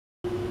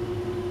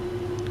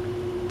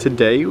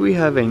Today we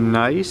have a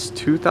nice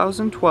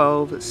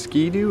 2012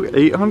 Ski-Doo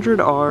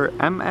 800R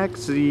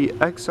MXZ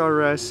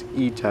XRS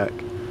E-TEC.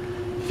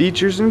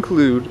 Features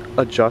include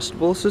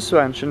adjustable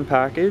suspension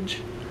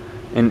package,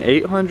 an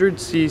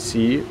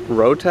 800cc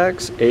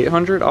Rotex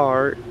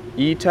 800R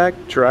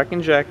E-TEC direct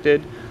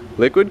injected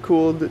liquid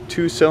cooled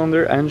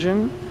 2-cylinder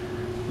engine.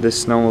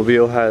 This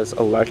snowmobile has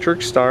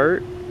electric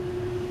start.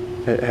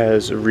 It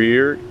has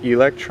rear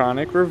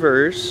electronic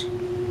reverse.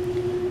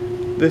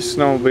 This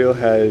snowmobile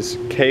has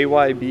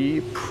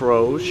KYB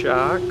Pro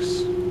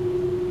shocks.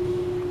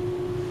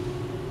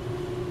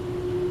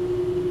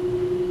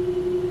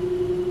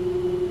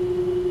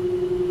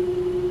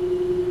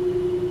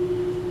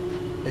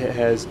 It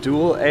has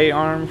dual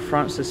A-arm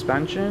front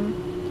suspension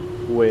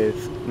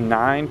with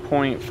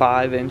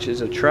 9.5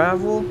 inches of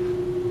travel.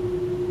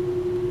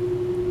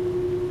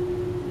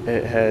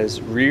 It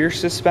has rear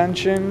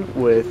suspension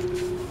with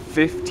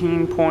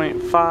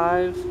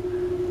 15.5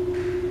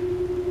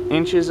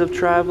 inches of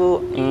travel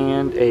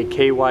and a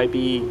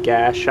KYB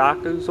gas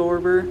shock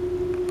absorber.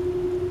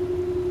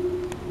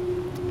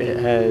 It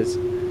has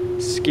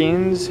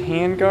skins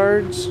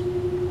handguards.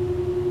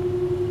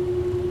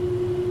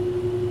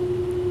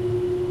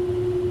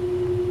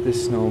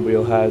 This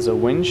snowmobile has a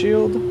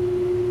windshield.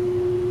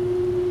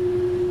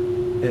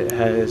 It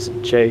has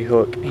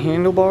J-hook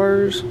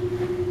handlebars.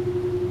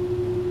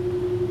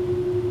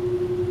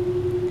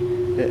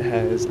 It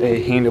has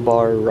a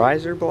handlebar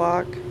riser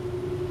block.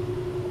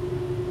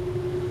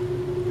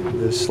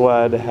 The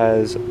sled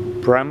has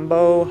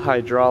Brembo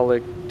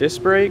hydraulic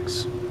disc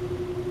brakes.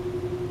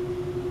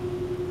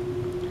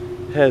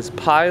 It has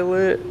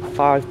Pilot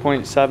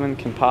 5.7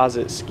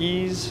 composite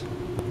skis.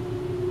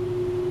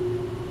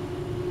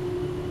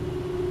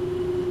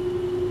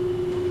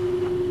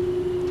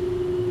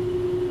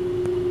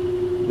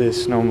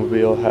 This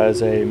snowmobile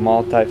has a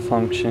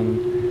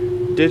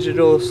multi-function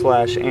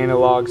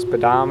digital/analog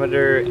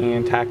speedometer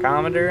and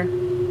tachometer.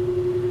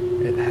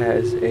 It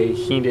has a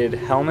heated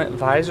helmet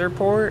visor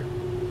port,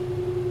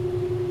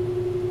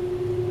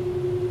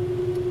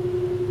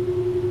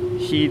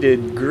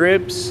 heated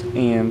grips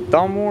and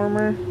thumb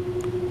warmer.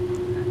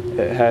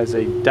 It has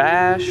a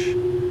dash,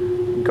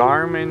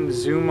 Garmin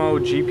Zumo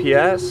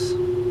GPS.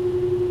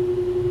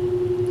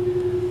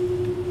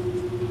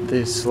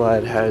 This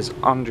sled has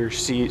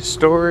under-seat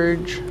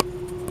storage.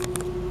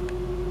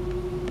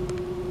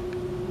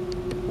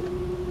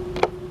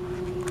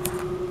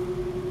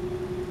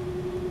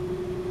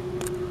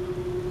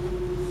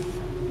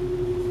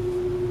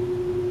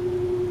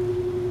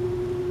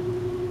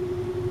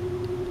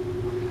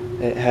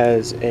 It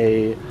has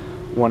a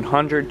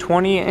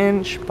 120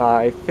 inch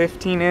by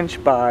 15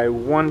 inch by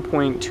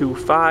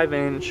 1.25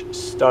 inch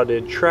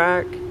studded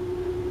track.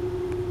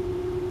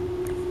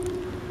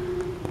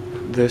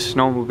 This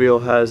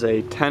snowmobile has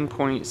a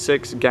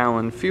 10.6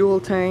 gallon fuel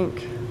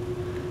tank.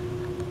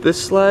 This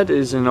sled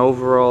is in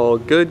overall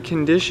good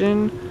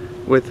condition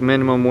with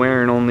minimum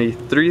wear and only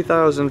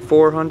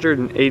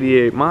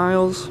 3,488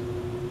 miles.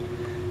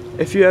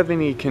 If you have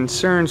any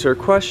concerns or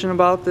question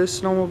about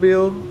this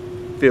snowmobile,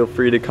 feel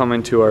free to come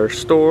into our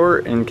store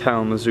in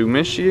Kalamazoo,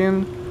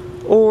 Michigan,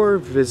 or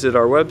visit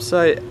our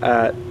website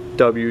at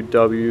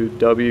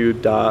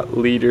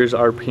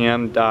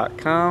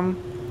www.leadersrpm.com.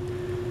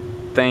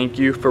 Thank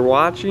you for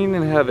watching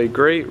and have a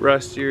great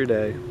rest of your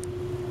day.